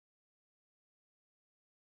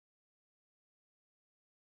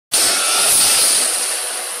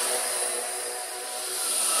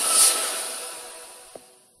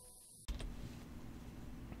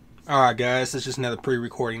Alright guys, it's just another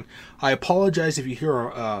pre-recording. I apologize if you hear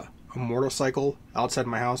a motorcycle outside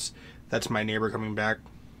my house. That's my neighbor coming back.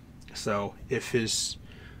 So if his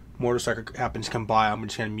motorcycle happens to come by, I'm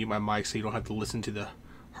just going to mute my mic so you don't have to listen to the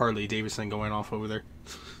Harley Davidson going off over there.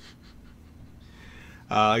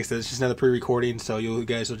 Like I said, it's just another pre-recording, so you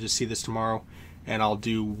guys will just see this tomorrow. And I'll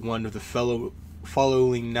do one of the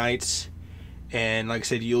following nights. And like I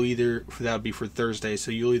said, you'll either, that would be for Thursday, so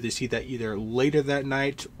you'll either see that either later that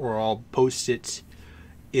night or I'll post it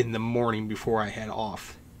in the morning before I head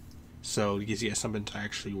off. So it gives you guys something to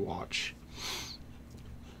actually watch.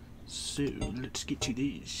 So let's get to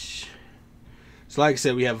this. So like I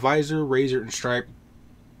said, we have Visor, Razor, and Stripe.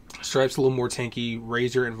 Stripe's a little more tanky.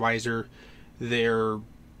 Razor and Visor, they're a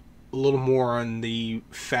little more on the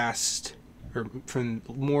fast, or from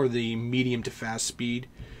more the medium to fast speed.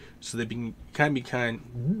 So they can be kind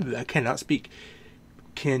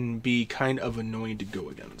of annoying to go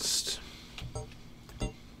against.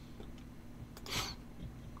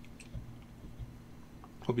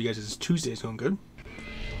 Hope you guys' Tuesday's going good.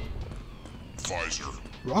 Visor.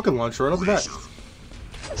 Rocket launcher right off the bat.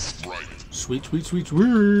 Sweet, sweet, sweet,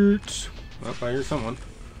 sweet. Oh, I hear someone.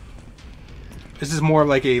 This is more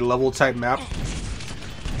like a level type map.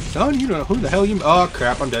 Son, you don't know who the hell you... Oh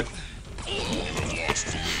crap, I'm dead.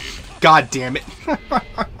 God damn it.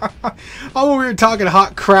 I'm over here talking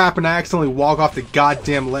hot crap and I accidentally walk off the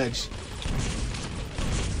goddamn ledge.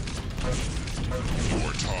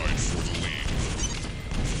 You're tied for the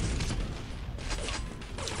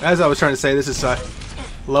lead. As I was trying to say, this is a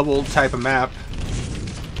level type of map.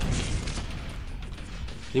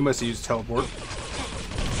 He must have used teleport.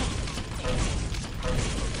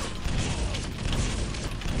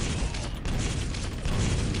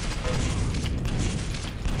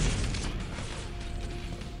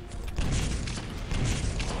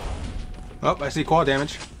 Oh, I see quad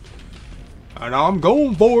damage. And I'm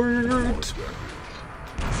going for it.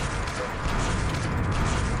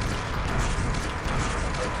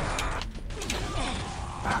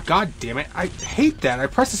 Oh, God damn it. I hate that. I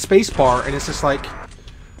press the space bar and it's just like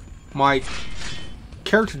my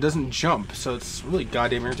character doesn't jump. So it's really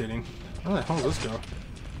goddamn irritating. Where the hell does this go?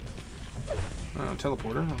 Oh,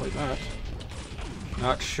 teleporter. I like that.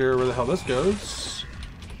 Not sure where the hell this goes.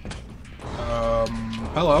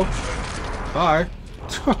 Hello. Bye.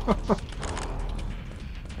 Kind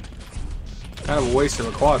of a waste of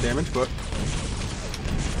a quad damage, but...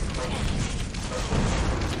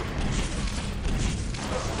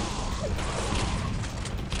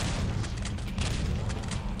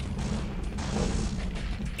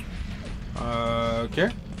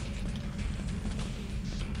 okay.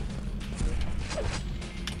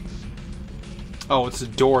 Oh, it's the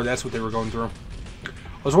door. That's what they were going through.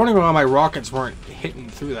 I was wondering why my rockets weren't hitting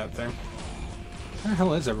through that thing. Where the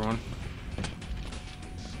hell is everyone?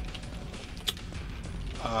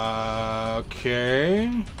 Okay.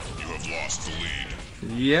 You have lost the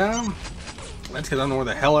lead. Yeah. That's because I don't know where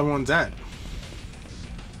the hell everyone's at.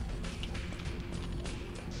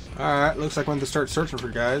 Alright, looks like I'm going to start searching for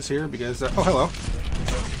guys here because... oh, hello.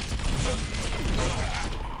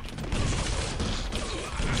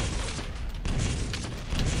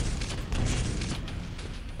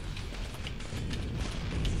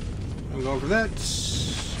 I'm going for that.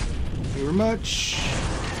 Thank you very much.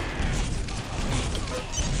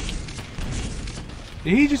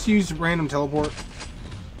 Did he just use random teleport?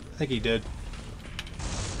 I think he did.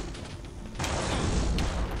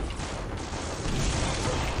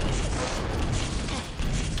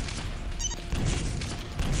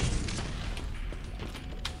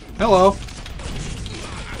 Hello.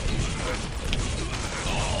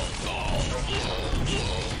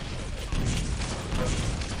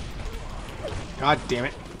 God damn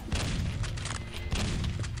it.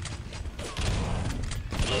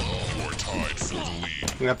 You're tied for the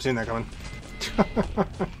lead. We've never seen that coming.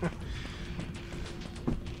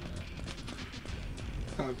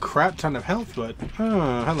 A crap ton of health, but...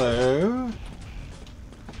 oh, hello.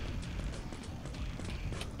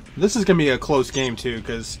 This is going to be a close game, too,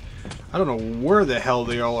 because I don't know where the hell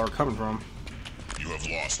they all are coming from. You have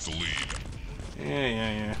lost the lead.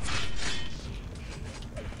 Yeah.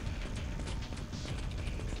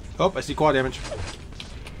 Oh, I see quad damage.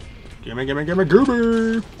 Gimme,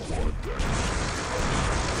 goober!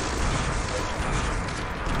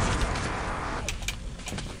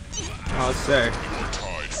 Oh, let's say. You're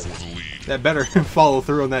tied for the lead. That better follow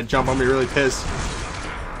through on that jump. I'm gonna be really pissed. You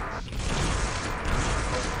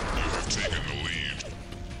have taken the lead.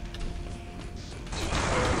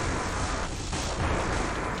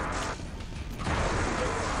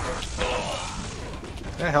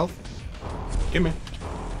 That health. Gimme.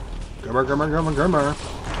 Come on.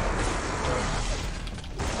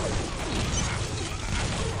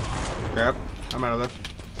 Crap. I'm out of there.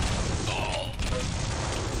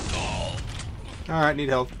 Alright, need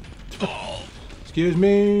help. Excuse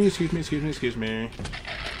me.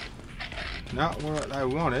 Not what I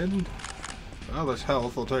wanted. Well, there's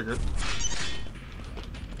health. I'll take it.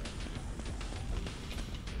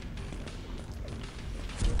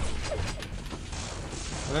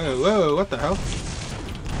 Whoa, what the hell?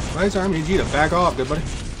 Nice arm needs you to back off, good buddy.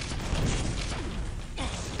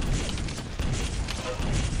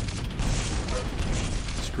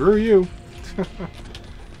 Screw you.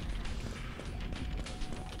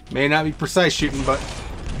 May not be precise shooting, but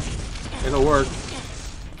it'll work.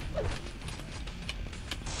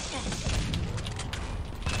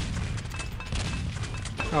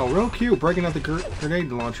 Oh, real cute, breaking out the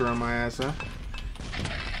grenade launcher on my ass, huh?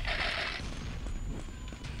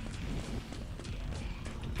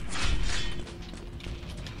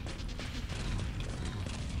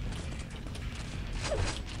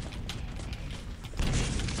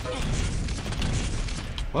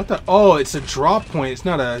 What the? Oh, it's a drop point. It's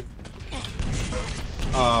not a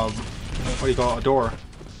what do you call it? A door.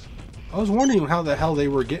 I was wondering how the hell they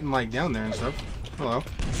were getting like down there and stuff. Hello.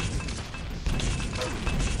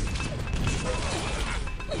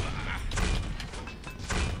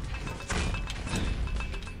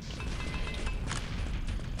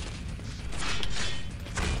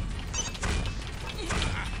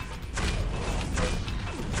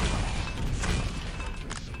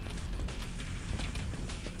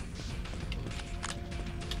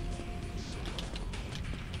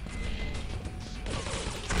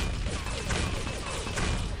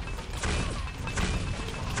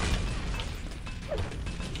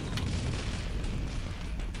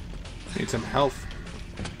 Need some health.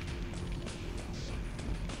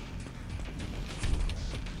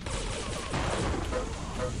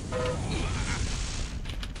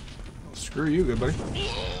 Well, screw you, good buddy.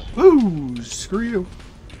 Woo! Screw you.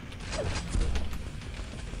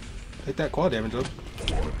 Take that quad damage up.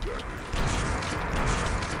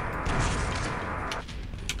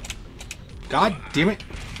 God damn it!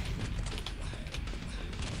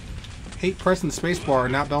 Hate pressing the spacebar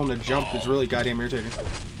and not being able to jump is really goddamn irritating.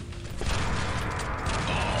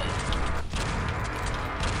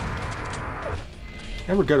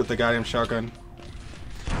 Never good with the goddamn shotgun.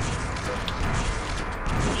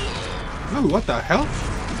 Ooh, what the hell?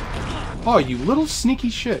 Oh, you little sneaky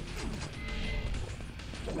shit.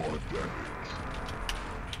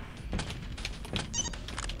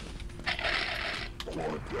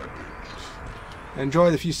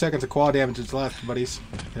 Enjoy the few seconds of quad damage that's left, buddies.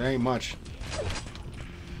 There ain't much.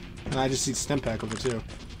 And I just need stim pack with it too.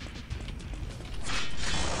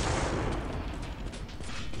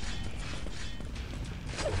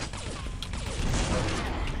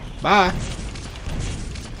 Bye.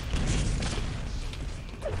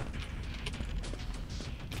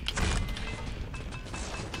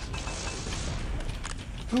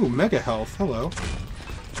 Ooh, mega health. Hello.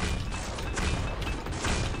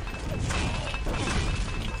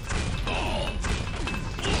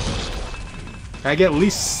 Can I get at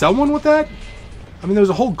least someone with that? I mean, there's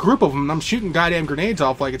a whole group of them, and I'm shooting goddamn grenades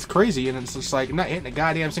off like it's crazy, and it's just like not hitting a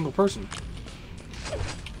goddamn single person.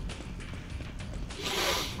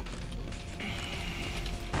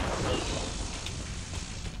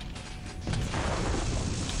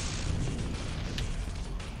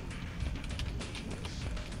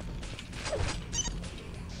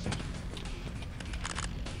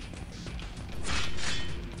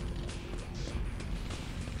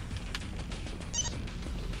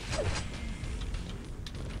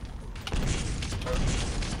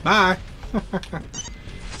 Bye!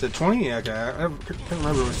 Is it 20? Yeah, okay. I can't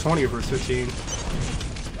remember if it was 20 or if it was 15.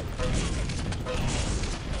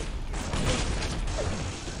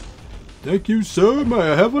 Thank you, sir. May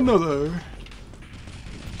I have another?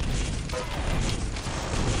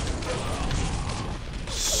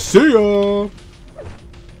 See ya!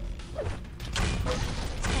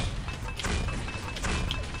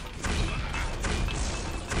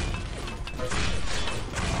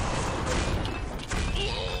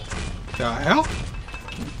 The hell?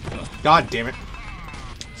 God damn it.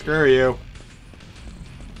 Screw you.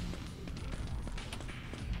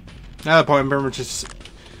 At that point, I'm pretty much just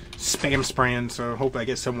spam spraying, so I hope I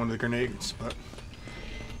get someone with grenades, but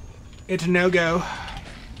it's a no-go.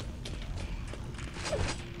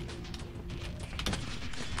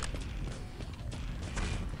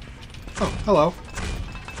 Oh, hello.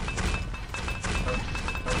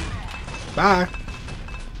 Bye.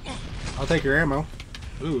 I'll take your ammo.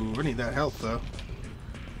 Ooh, I need that health, though.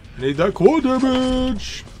 I need that quad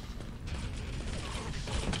damage!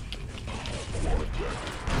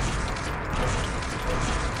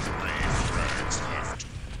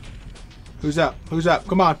 Who's up? Who's up?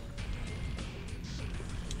 Come on.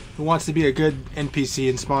 Who wants to be a good NPC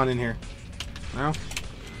and spawn in here? No?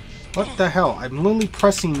 What the hell? I'm literally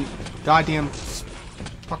pressing goddamn...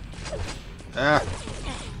 Fuck. Ah.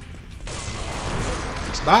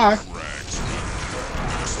 Bye.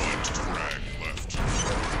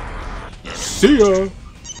 See ya.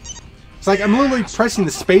 It's like I'm literally pressing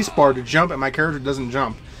the space bar to jump and my character doesn't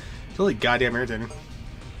jump. It's really goddamn irritating.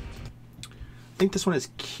 I think this one has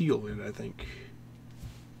keel in it, I think.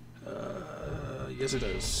 Yes it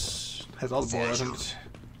does. Has all the bar items.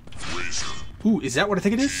 Ooh, is that what I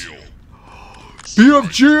think it is?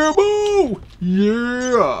 BFG ammo!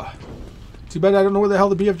 Yeah! Too bad I don't know where the hell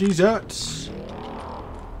the BFG's at.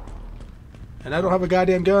 And I don't have a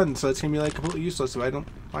goddamn gun, so it's gonna be like completely useless if I don't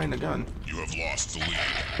find a gun. You have lost the lead.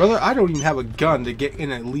 Brother, I don't even have a gun to get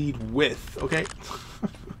in a lead with, okay?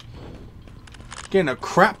 Getting a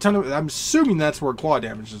crap ton of... I'm assuming that's where quad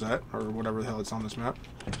damage is at, or whatever the hell it's on this map.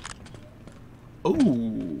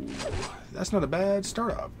 Ooh, that's not a bad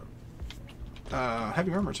startup.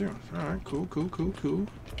 Heavy armor too. Alright, cool, cool, cool, cool.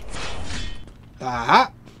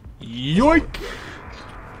 Aha! Yoink!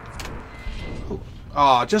 Oh.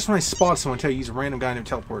 Aw, just when I spot someone, tell you he's a random guy named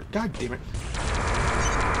Teleport. God damn it.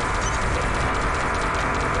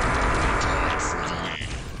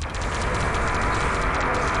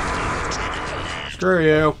 Screw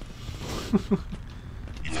you.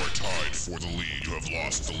 You are tied for the lead. You have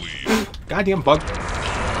lost the lead. Goddamn bug. Tied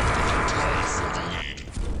for the lead.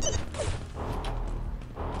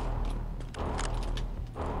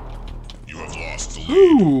 You have lost the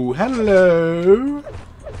lead. Ooh, hello.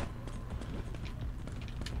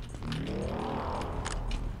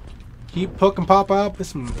 Keep poking pop up with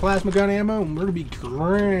some plasma gun ammo and we're gonna be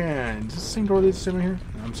grand. Does this seem to lead to here?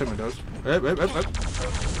 No, I'm assuming it does.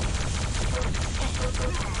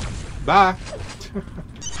 Bye.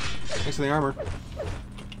 Thanks for the armor.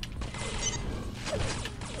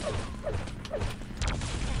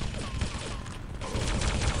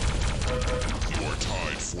 You are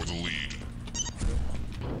tied for the lead.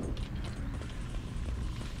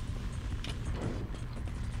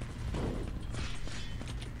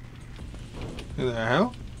 Who the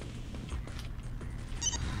hell?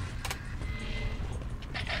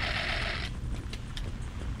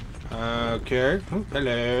 Okay. Oh,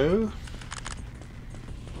 hello.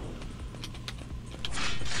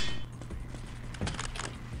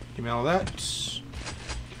 Give me all that.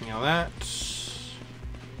 Give me all that.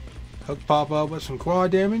 Hook pop up with some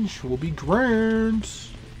quad damage. We'll be grand.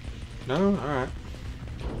 No? Alright.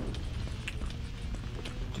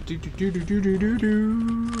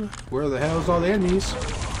 Where the hell's all the enemies?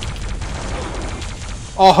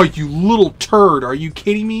 Oh, you little turd. Are you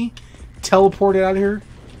kidding me? Teleported out of here?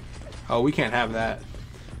 Oh, we can't have that.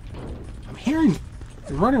 I'm hearing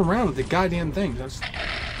them running around with the goddamn thing. That's where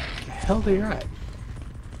the hell they at.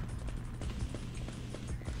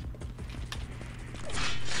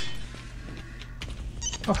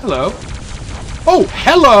 Oh, hello. Oh,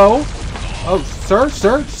 hello! Oh,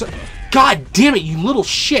 sir. God damn it, you little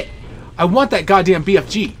shit. I want that goddamn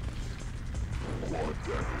BFG.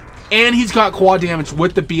 And he's got quad damage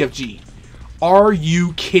with the BFG. Are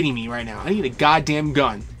you kidding me right now? I need a goddamn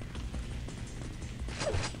gun.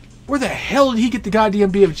 Where the hell did he get the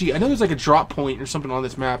goddamn BFG? I know there's like a drop point or something on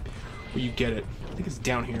this map where you get it. I think it's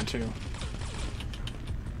down here too.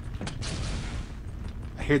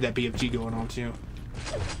 I hear that BFG going on too.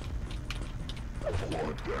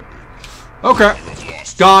 Okay.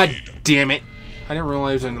 God damn it. I didn't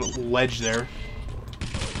realize there was a ledge there.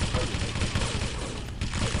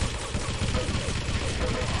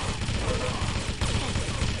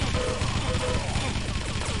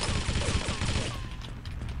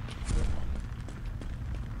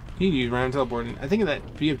 You can use random teleporting. I think that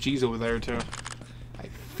BFG's over there too. I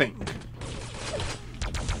think.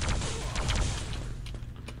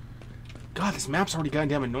 God, this map's already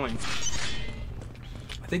goddamn annoying.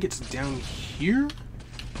 I think it's down here?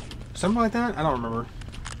 Something like that? I don't remember.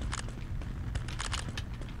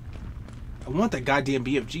 I want that goddamn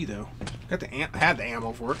BFG though. Got the had the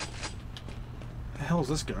ammo for it. Where the hell does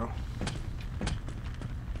this go?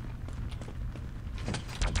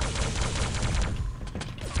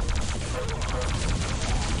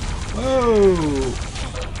 Whoa!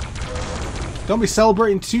 Don't be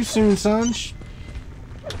celebrating too soon, son.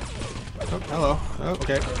 Oh, hello. Oh,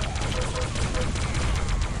 okay.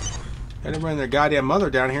 Got everyone and their goddamn mother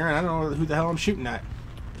down here, and I don't know who the hell I'm shooting at.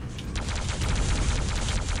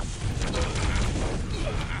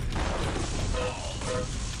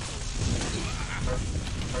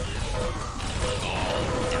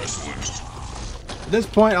 At this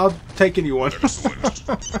point, I'll take anyone.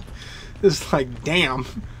 It's like, damn.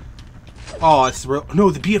 Oh, it's real.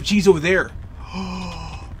 No, the BFG's over there.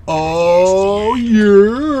 Oh,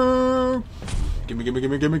 yeah. Gimme, gimme,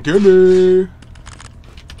 gimme, gimme, gimme.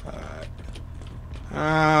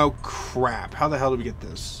 Oh, crap. How the hell did we get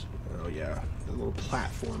this? Oh, yeah. The little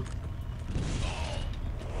platform.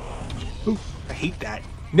 Ooh, I hate that.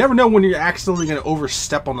 You never know when you're accidentally going to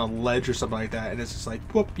overstep on a ledge or something like that, and it's just like,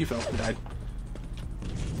 whoop, you fell and died.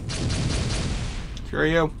 Here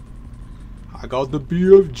you. I got the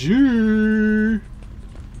BFG.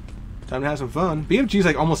 Time to have some fun. BFG is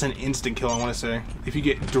like almost an instant kill, I want to say, if you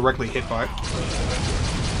get directly hit by it.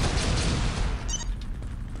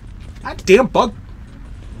 That damn bug.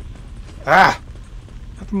 Ah!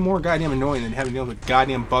 Nothing more goddamn annoying than having to deal with a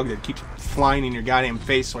goddamn bug that keeps flying in your goddamn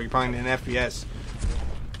face while you're playing an FPS.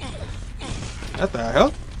 What the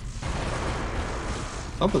hell?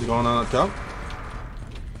 Something's going on up top.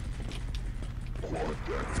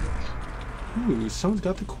 Ooh, someone's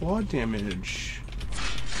got the quad damage.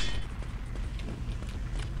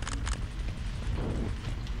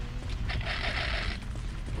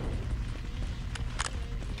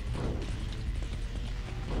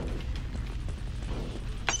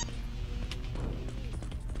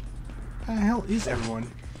 Where the hell is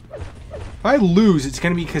everyone? If I lose, it's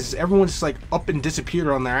gonna be because everyone's just like up and disappeared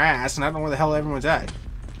on their ass, and I don't know where the hell everyone's at.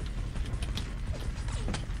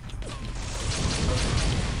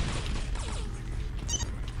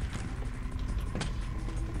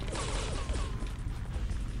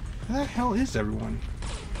 Where the hell is everyone?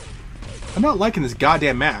 I'm not liking this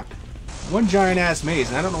goddamn map. One giant ass maze,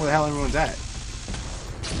 and I don't know where the hell everyone's at.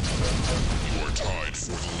 You are tied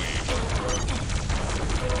for the lead.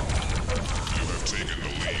 You have taken the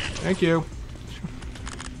lead. Thank you.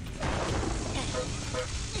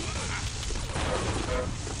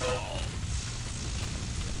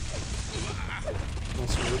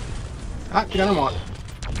 That's weird. Ah, you got him on.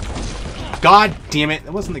 God damn it!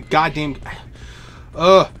 That wasn't the goddamn.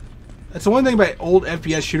 That's the one thing about old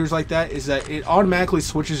FPS shooters like that is that it automatically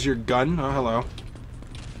switches your gun. Oh, hello.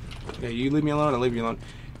 Yeah, you leave me alone, I'll leave you alone.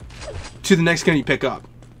 To the next gun you pick up.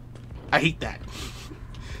 I hate that.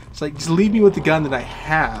 It's like, just leave me with the gun that I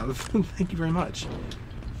have. Thank you very much.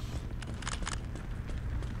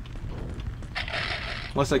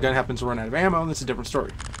 Unless that gun happens to run out of ammo, that's a different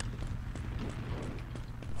story.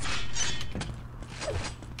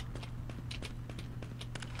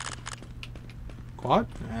 Quad?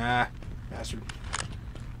 Ah, bastard.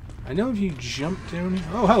 I know if you jump down here.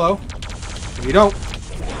 Oh, hello. If you don't.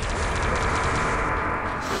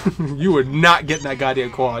 You would not get in that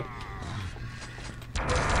goddamn quad.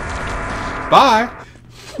 Bye!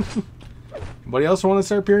 Anybody else want to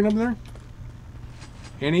start appearing up there?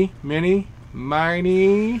 Any, mini,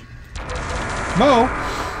 miny, mo.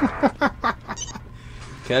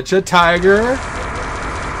 Catch a tiger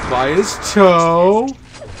by his toe.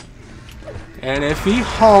 And if he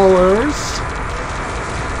hollers,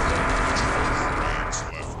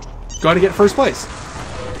 gonna get first place.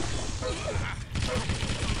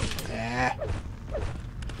 Ah.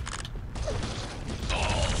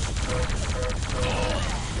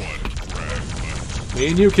 Me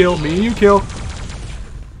and you kill, me and you kill.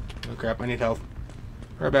 Oh crap, I need health.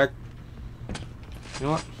 Right back. You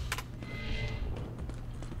know what?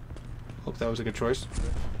 Hope that was a good choice.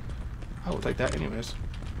 I will take that anyways.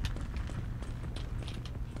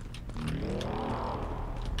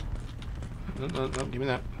 No, give me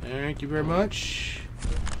that. Thank you very much.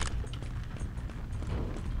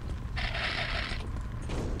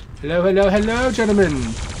 Hello, hello, hello, gentlemen.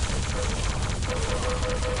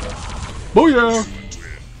 Booyah!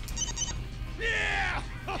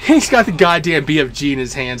 He's got the goddamn BFG in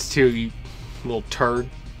his hands too, you little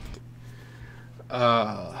turd.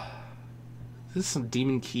 This is some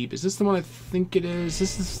Demon Keep. Is this the one I think it is?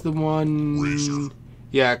 This is the one...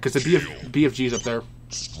 Yeah, because the BFG's up there.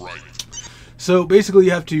 So basically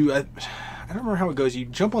you have to... I don't remember how it goes. You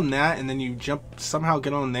jump on that, and then you somehow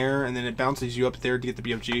get on there, and then it bounces you up there to get the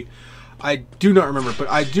BFG. I do not remember, but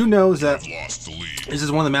I do know that this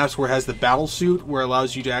is one of the maps where it has the battle suit, where it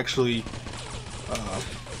allows you to actually...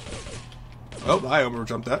 oh, I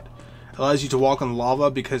over-jumped that. It allows you to walk on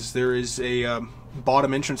lava because there is a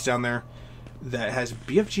bottom entrance down there that has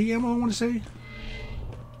BFG ammo, I want to say.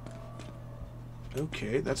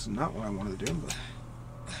 Okay, that's not what I wanted to do, but...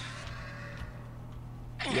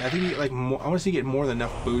 Yeah, I think you get like more, I want to see you get more than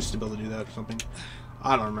enough boost to be able to do that or something.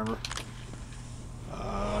 I don't remember.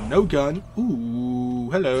 No gun.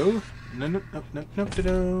 Ooh, hello. No, no, no, no, no,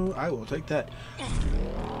 no, no. I will take that.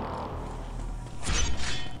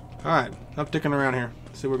 Alright, enough dicking around here.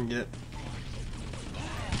 Let's see what we can get.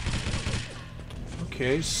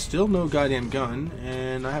 Okay, still no goddamn gun,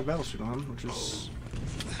 and I have battlesuit on, which is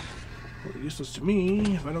useless to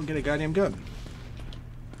me if I don't get a goddamn gun.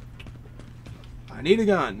 I need a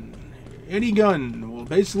gun. Any gun will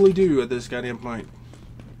basically do at this goddamn point.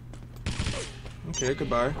 Okay,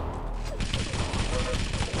 goodbye.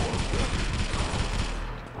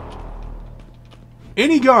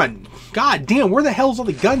 Any gun! God damn, where the hell's all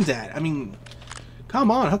the guns at? I mean, come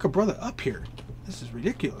on, hook a brother up here. This is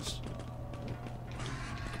ridiculous.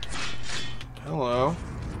 Hello.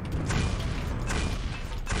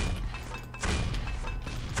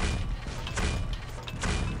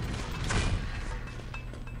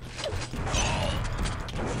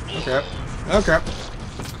 Okay. Okay.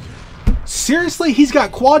 Seriously, he's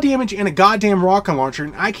got quad damage and a goddamn rocket launcher,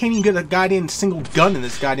 and I can't even get a goddamn single gun in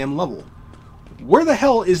this goddamn level. Where the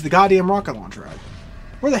hell is the goddamn rocket launcher at?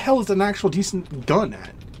 Where the hell is an actual decent gun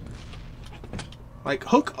at? Like,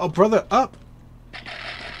 hook a brother up.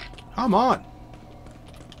 Come on.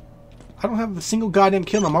 I don't have a single goddamn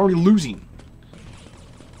kill. I'm already losing.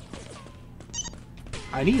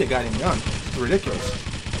 I need a goddamn gun. It's ridiculous.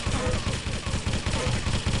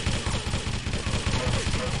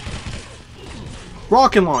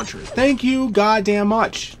 Rocket launcher. Thank you goddamn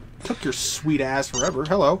much. Took your sweet ass forever.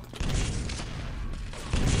 Hello.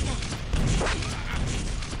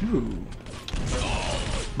 Ooh.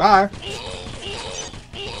 Bye.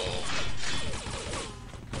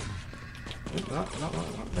 No,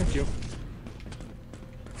 thank you.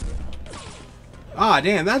 Ah,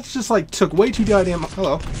 damn. That's just like took way too goddamn.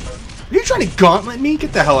 Hello. Are you trying to gauntlet me?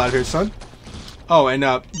 Get the hell out of here, son. Oh, and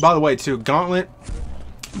by the way, too, gauntlet.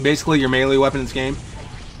 Basically your melee weapon in this game,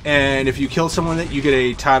 and if you kill someone that you get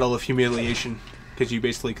a title of humiliation because you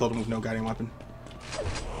basically killed him with no goddamn weapon.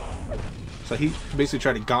 So he basically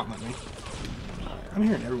tried to gauntlet me. I'm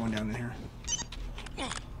hearing everyone down in here.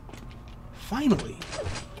 Finally.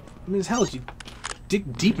 I mean, as hell as you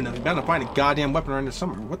dig deep enough, you're bound to find a goddamn weapon around there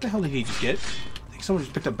somewhere. What the hell did he just get? I think someone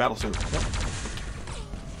just picked up battle suit. Yep.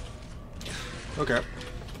 Okay.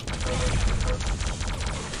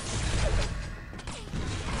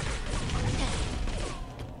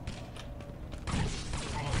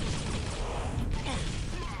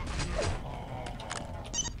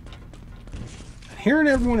 Hearing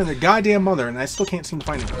everyone and their goddamn mother, and I still can't seem to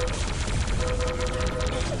find anything.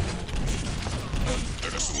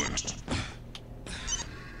 Excellent.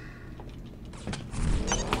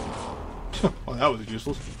 Well, that was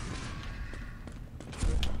useless.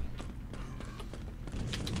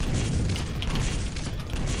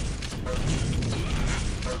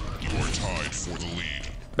 You are tied for the lead.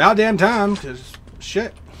 About damn time, because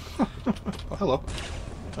shit. Well, hello.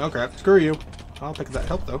 Okay, screw you. I'll take that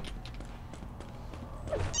help, though.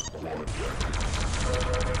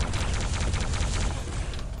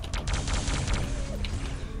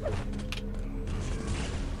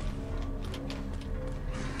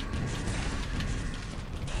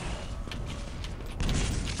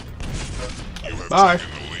 Bye.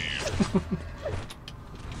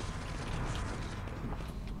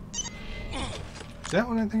 Is that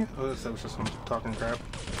what I think? Oh, that was just some talking crap.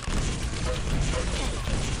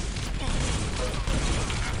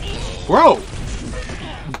 Bro!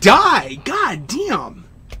 Die! God damn!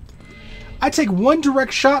 I take one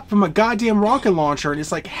direct shot from a goddamn rocket launcher and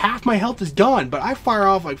it's like half my health is gone, but I fire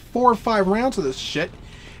off like 4 or 5 rounds of this shit,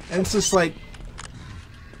 and it's just like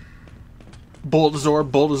bullet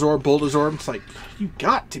absorb, bullet absorb, bullet absorb. It's like, you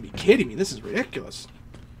got to be kidding me. This is ridiculous.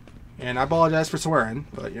 And I apologize for swearing,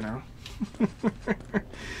 but you know.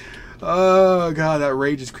 Oh god, that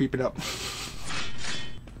rage is creeping up.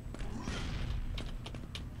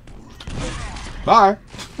 Bye.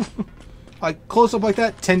 Like close up like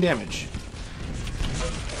that, 10 damage.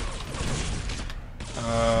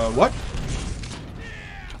 What?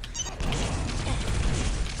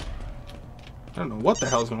 I don't know what the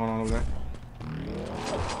hell's going on over there.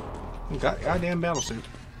 Goddamn battlesuit.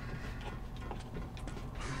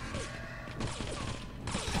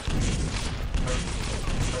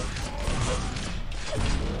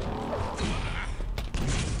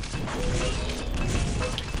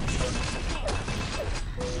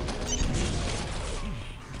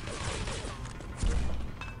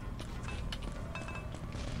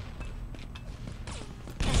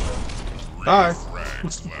 Bye.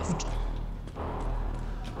 Frags left.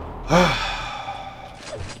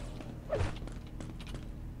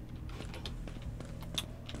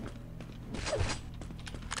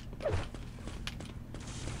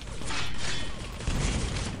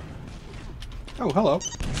 Oh, hello.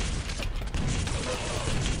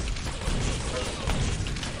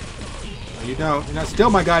 No, you don't. You're not still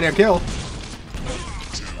my goddamn kill. 2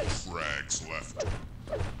 frags left.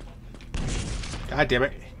 God damn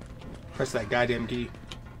it. Press that goddamn key.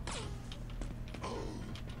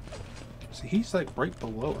 See, he's like right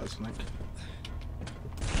below us, like.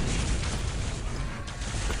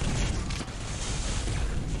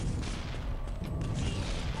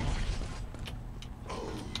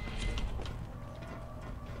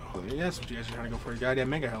 Oh, yes, you guys are trying to go for a goddamn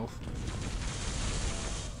mega health.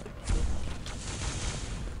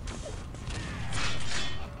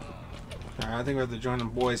 Alright, I think we have to join the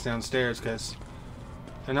boys downstairs because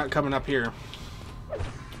they're not coming up here.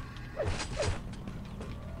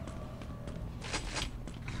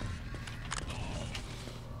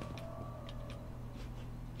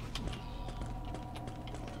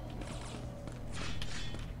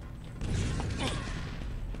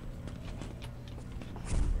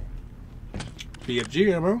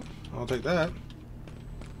 BFG ammo. I'll take that.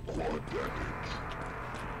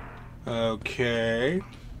 Okay.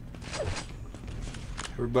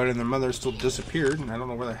 Everybody and their mother still disappeared, and I don't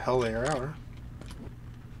know where the hell they are. Where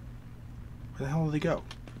the hell did they go?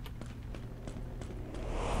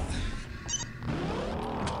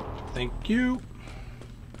 Thank you.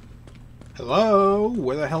 Hello?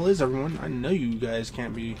 Where the hell is everyone? I know you guys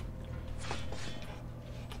can't be...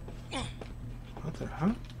 What the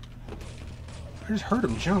hell? I just heard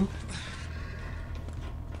him jump.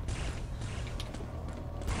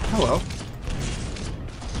 Hello.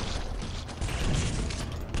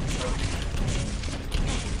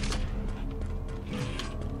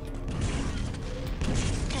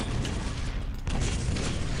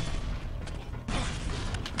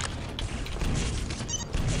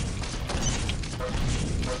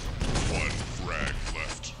 One frag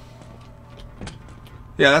left.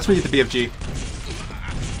 Yeah, that's where you get the BFG.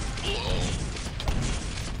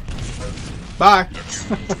 Bye.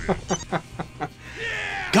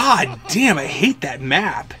 God damn, I hate that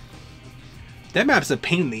map. That map's a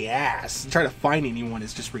pain in the ass. Try to find anyone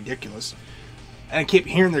is just ridiculous. And I keep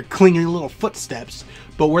hearing their clinging little footsteps.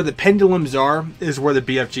 But where the pendulums are is where the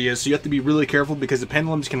BFG is. So you have to be really careful because the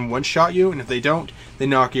pendulums can one-shot you. And if they don't, they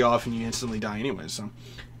knock you off and you instantly die anyway. So,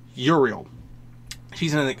 Uriel.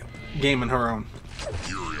 She's in the game on her own.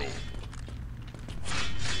 Uriel.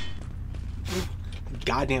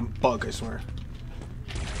 Goddamn bug, I swear.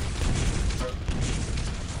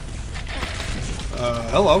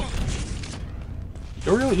 Hello.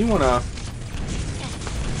 Uriel, you wanna...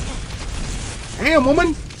 Damn,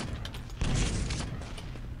 woman!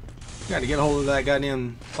 Gotta get a hold of that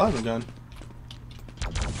goddamn plasma gun.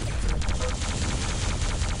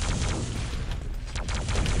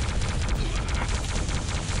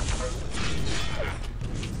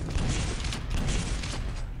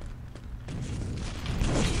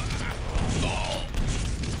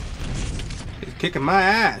 He's kicking my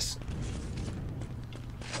ass.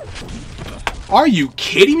 Are you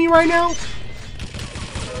kidding me right now?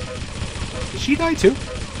 Did she die too?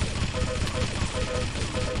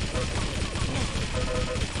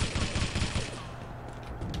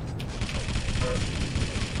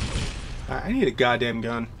 I need a goddamn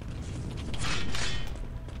gun.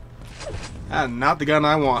 That's not the gun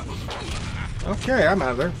I want. Okay, I'm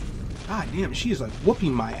out of there. God damn, she is like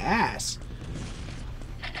whooping my ass.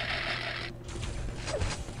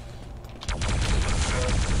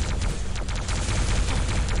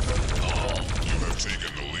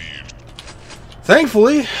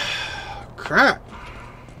 Thankfully. Crap.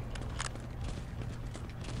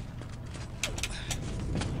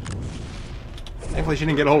 Thankfully she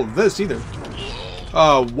didn't get a hold of this either.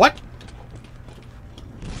 What?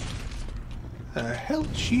 The hell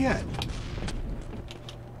is she at?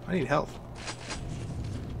 I need health.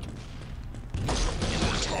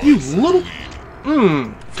 You little...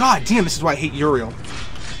 God damn, this is why I hate Uriel.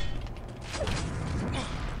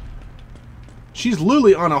 She's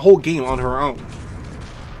literally on a whole game on her own.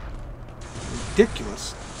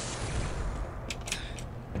 Ridiculous.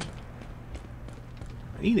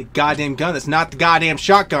 I need a goddamn gun that's not the goddamn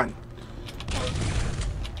shotgun.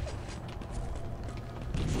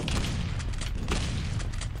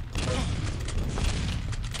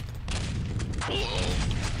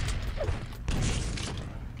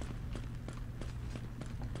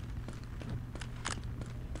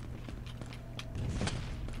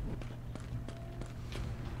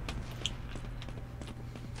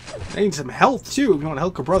 I need some health too if you want to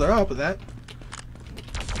help your brother up with that.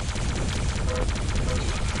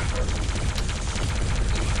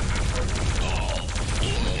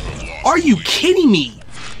 Are you kidding me?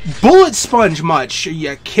 Bullet sponge much? Are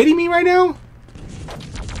you kidding me right now?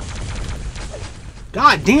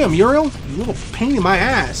 God damn, Uriel, you little pain in my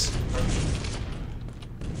ass.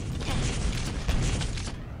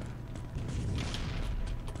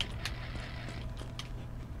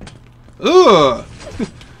 Ugh!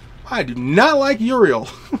 I do not like Uriel.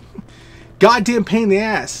 Goddamn pain in the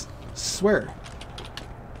ass. I swear.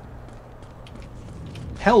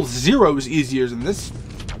 Hell, zero is easier than this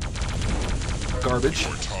garbage.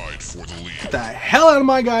 Get the hell out of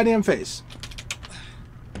my goddamn face.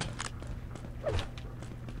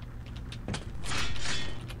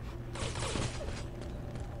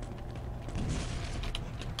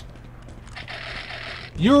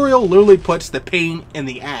 Uriel literally puts the pain in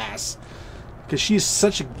the ass. Because she's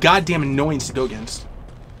such a goddamn annoyance to go against.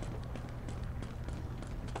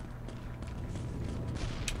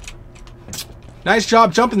 Nice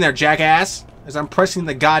job jumping there, jackass. As I'm pressing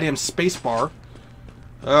the goddamn space bar.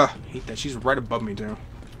 Ugh, hate that. She's right above me, too.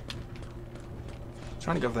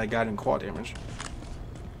 Trying to go for that goddamn quad damage.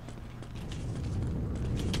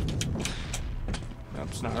 Nope,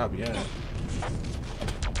 it's not up yet.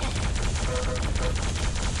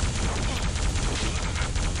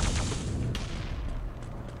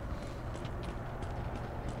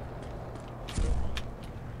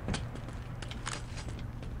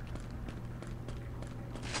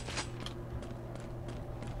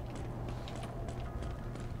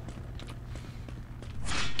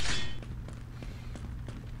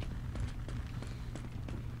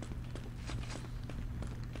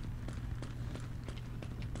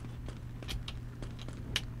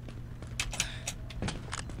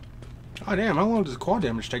 Oh damn, how long does quad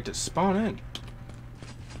damage take to spawn in?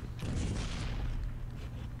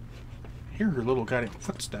 Hear her little goddamn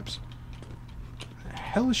footsteps. Where the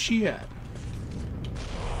hell is she at?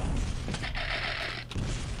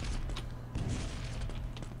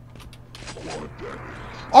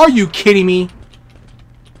 Are you kidding me?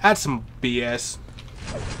 That's some BS.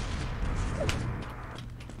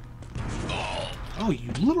 Oh, you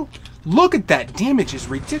little... Look at that damage, is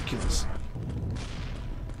ridiculous.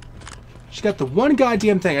 She got the one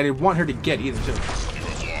goddamn thing I didn't want her to get either, too. You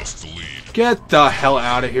have lost the lead. Get the hell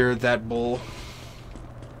out of here, that bull.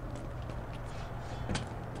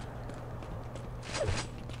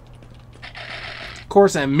 Of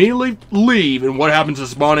course, I immediately leave, and what happens to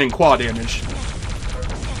spawning quad damage?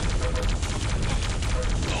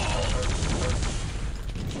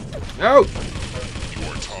 No!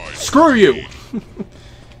 Screw you!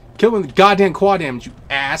 Kill him with goddamn quad damage, you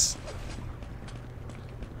ass!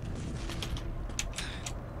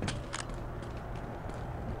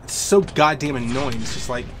 It's so goddamn annoying. It's just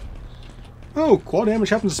like, oh, quad damage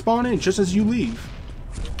happens to spawn in just as you leave.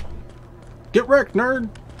 Get wrecked, nerd!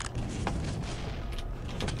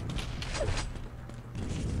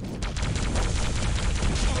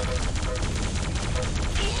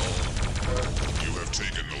 You have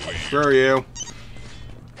taken the lead. Where are you?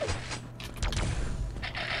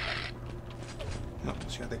 Oh,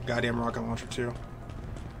 she got that goddamn rocket launcher too.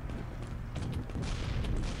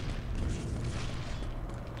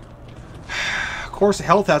 Of course,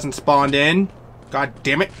 health hasn't spawned in. God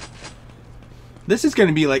damn it! This is going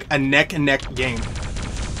to be like a neck-and-neck game. You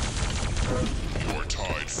are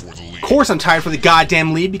tied for the lead. Of course, I'm tied for the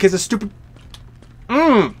goddamn lead because of stupid.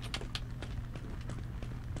 Ugh.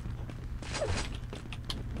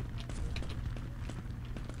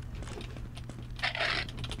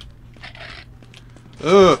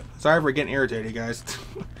 Sorry for getting irritated, guys.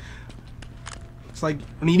 It's like,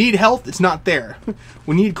 when you need health, it's not there.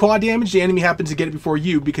 When you need quad damage, the enemy happens to get it before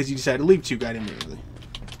you because you decided to leave too goddamn early.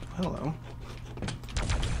 Hello. Where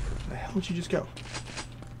the hell did you just go?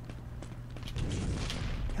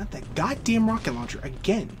 Got that goddamn rocket launcher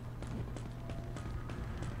again.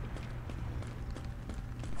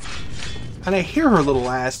 And I hear her little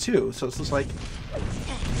ass too, so it's just like...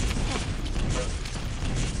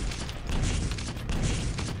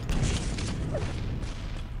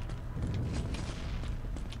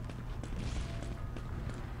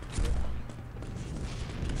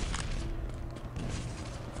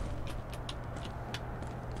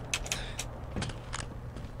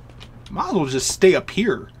 Might as well just stay up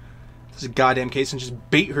here. This is a goddamn case and just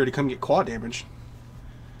bait her to come get quad damage.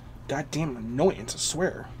 Goddamn annoyance, I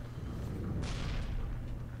swear.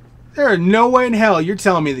 There is no way in hell you're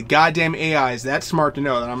telling me the goddamn AI is that smart to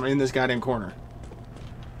know that I'm in this goddamn corner.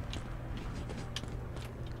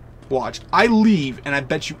 Watch. I leave and I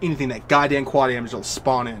bet you anything that goddamn quad damage will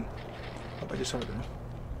spawn in. Oh, I just heard her.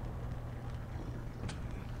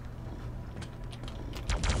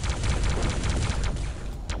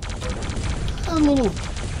 Little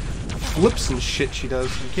flips and shit she does.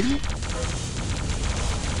 Are you kidding me?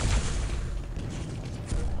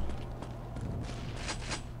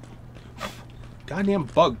 Goddamn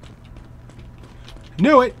bug.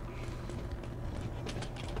 Knew it.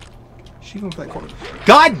 She going for that corner.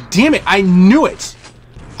 God damn it! I knew it.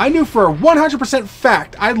 I knew for a 100%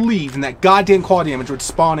 fact I'd leave and that goddamn claw damage would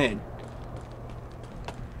spawn in.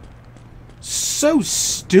 So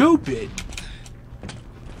stupid.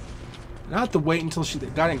 And I have to wait until the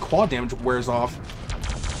goddamn claw damage wears off.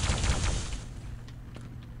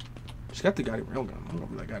 She's got the goddamn railgun. I'm gonna go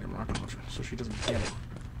for that goddamn rocket launcher so she doesn't get it.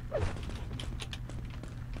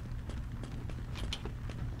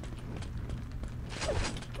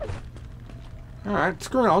 Alright,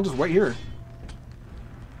 screw it. I'll just wait here.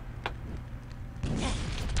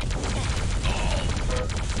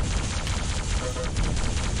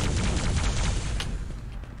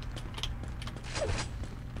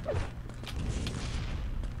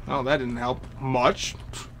 Oh, that didn't help much.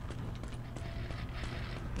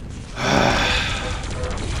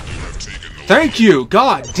 Thank you!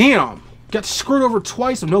 God damn! Got screwed over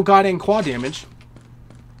twice with no goddamn claw damage.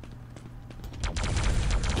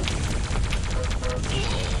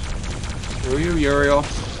 Screw you, Uriel.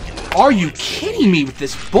 Are you kidding me with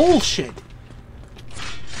this bullshit?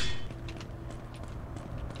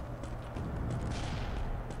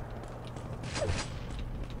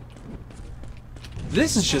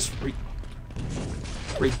 This is just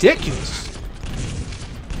ridiculous.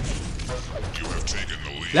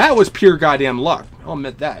 That was pure goddamn luck. I'll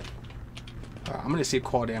admit that. I'm gonna see if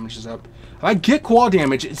claw damage is up. If I get claw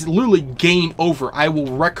damage, it's literally game over. I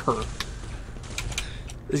will wreck her.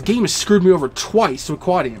 This game has screwed me over twice with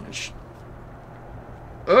claw damage.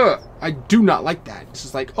 Ugh, I do not like that. It's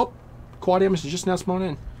just like, oh, claw damage is just now spawned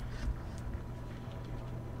in.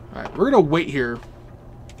 Alright, we're gonna wait here.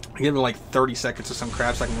 Give it like 30 seconds or some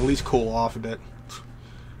crap so I can at least cool off a bit.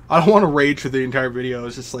 I don't want to rage for the entire video.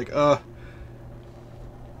 It's just like, I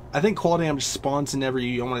think claw damage spawns in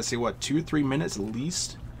every, I want to say, what, 2 or 3 minutes at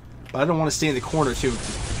least? But I don't want to stay in the corner, too.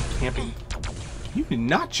 Camping. You did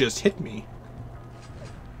not just hit me.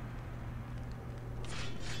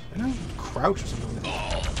 I don't crouch or something.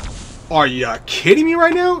 Are you kidding me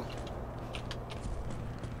right now?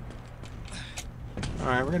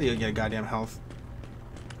 Alright, we're gonna get a goddamn health.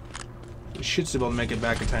 We should still be able to make it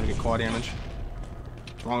back in time to get claw damage.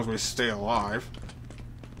 As long as we stay alive.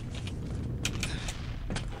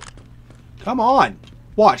 Come on!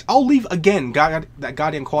 Watch, I'll leave again. That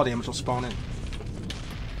goddamn claw damage will spawn in.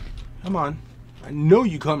 Come on. I know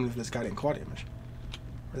you come with this goddamn claw damage.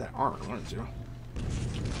 Or that armor, one of the two.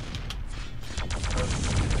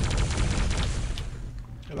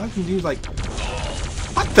 If I can do like...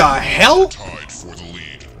 What the hell?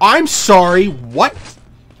 I'm sorry, what?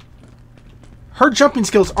 Her jumping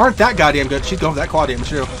skills aren't that goddamn good. She's going for that claw damage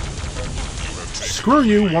too. Screw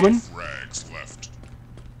you, woman.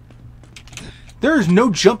 There is no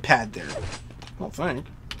jump pad there. I don't think.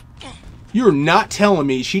 You're not telling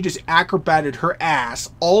me she just acrobated her ass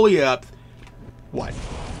all the way up, what,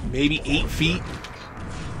 maybe 8 feet?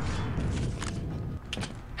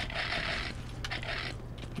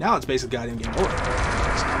 Now it's basically goddamn game over.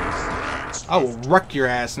 I will wreck your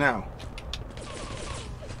ass now.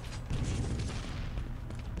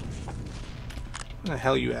 Where the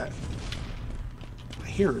hell are you at? I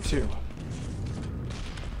hear her too.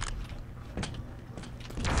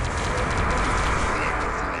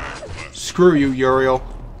 Screw you, Uriel.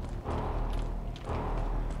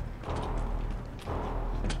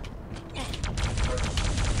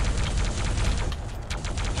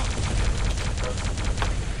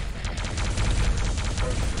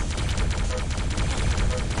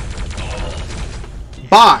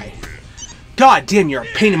 Bye. God damn, you're a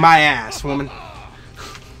pain in my ass, woman.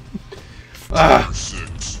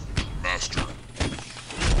 Six, Master.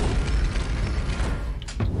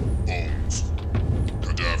 Bones.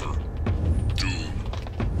 Cadaver. Doom.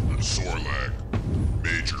 Zorlag.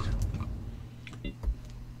 Major.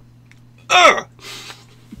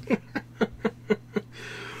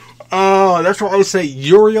 Oh, that's what I would say.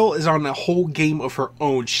 Uriel is on a whole game of her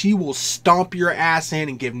own. She will stomp your ass in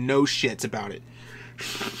and give no shits about it.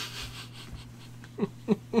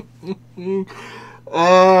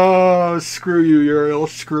 Oh, screw you, Uriel.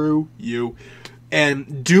 Screw you.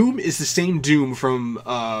 And Doom is the same Doom from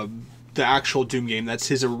the actual Doom game. That's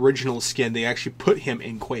his original skin. They actually put him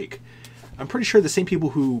in Quake. I'm pretty sure the same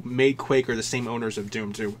people who made Quake are the same owners of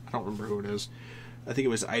Doom, too. I don't remember who it is. I think it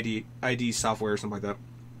was ID Software or something like that.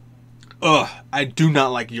 Ugh, I do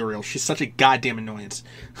not like Uriel. She's such a goddamn annoyance.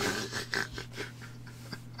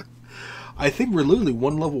 I think we're literally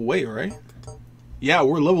one level away, right? Yeah,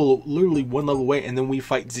 we're literally one level away, and then we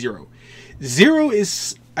fight Zero. Zero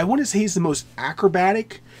is, I want to say he's the most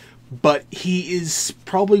acrobatic, But he is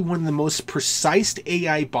probably one of the most precise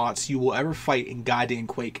AI bots you will ever fight in goddamn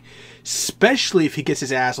Quake. Especially if he gets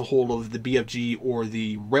his ass a hold of the BFG or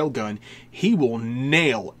the railgun. He will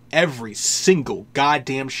nail every single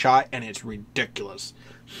goddamn shot, and it's ridiculous.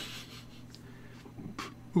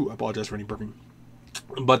 Ooh, I apologize for any burping.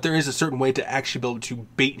 But there is a certain way to actually be able to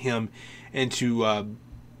bait him into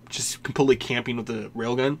just completely camping with the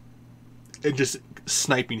railgun and just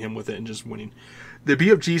sniping him with it and just winning. The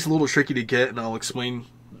BFG is a little tricky to get, and I'll explain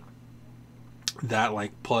that,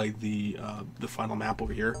 like, probably the final map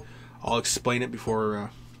over here. I'll explain it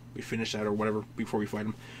before we finish that or whatever, before we fight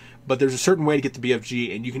him. But there's a certain way to get the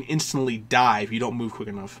BFG, and you can instantly die if you don't move quick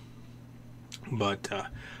enough. But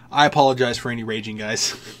I apologize for any raging,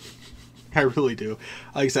 guys. I really do.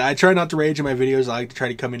 Like I said, I try not to rage in my videos. I like to try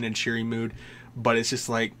to come in cheery mood. But it's just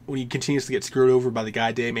like, when he continues to get screwed over by the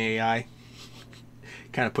goddamn AI,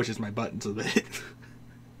 kind of pushes my buttons a bit.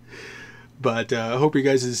 But I hope you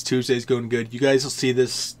guys' Tuesday's going good. You guys will see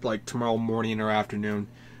this like tomorrow morning or afternoon.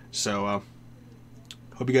 So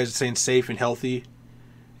hope you guys are staying safe and healthy.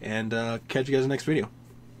 And catch you guys in the next video.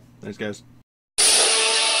 Thanks, guys.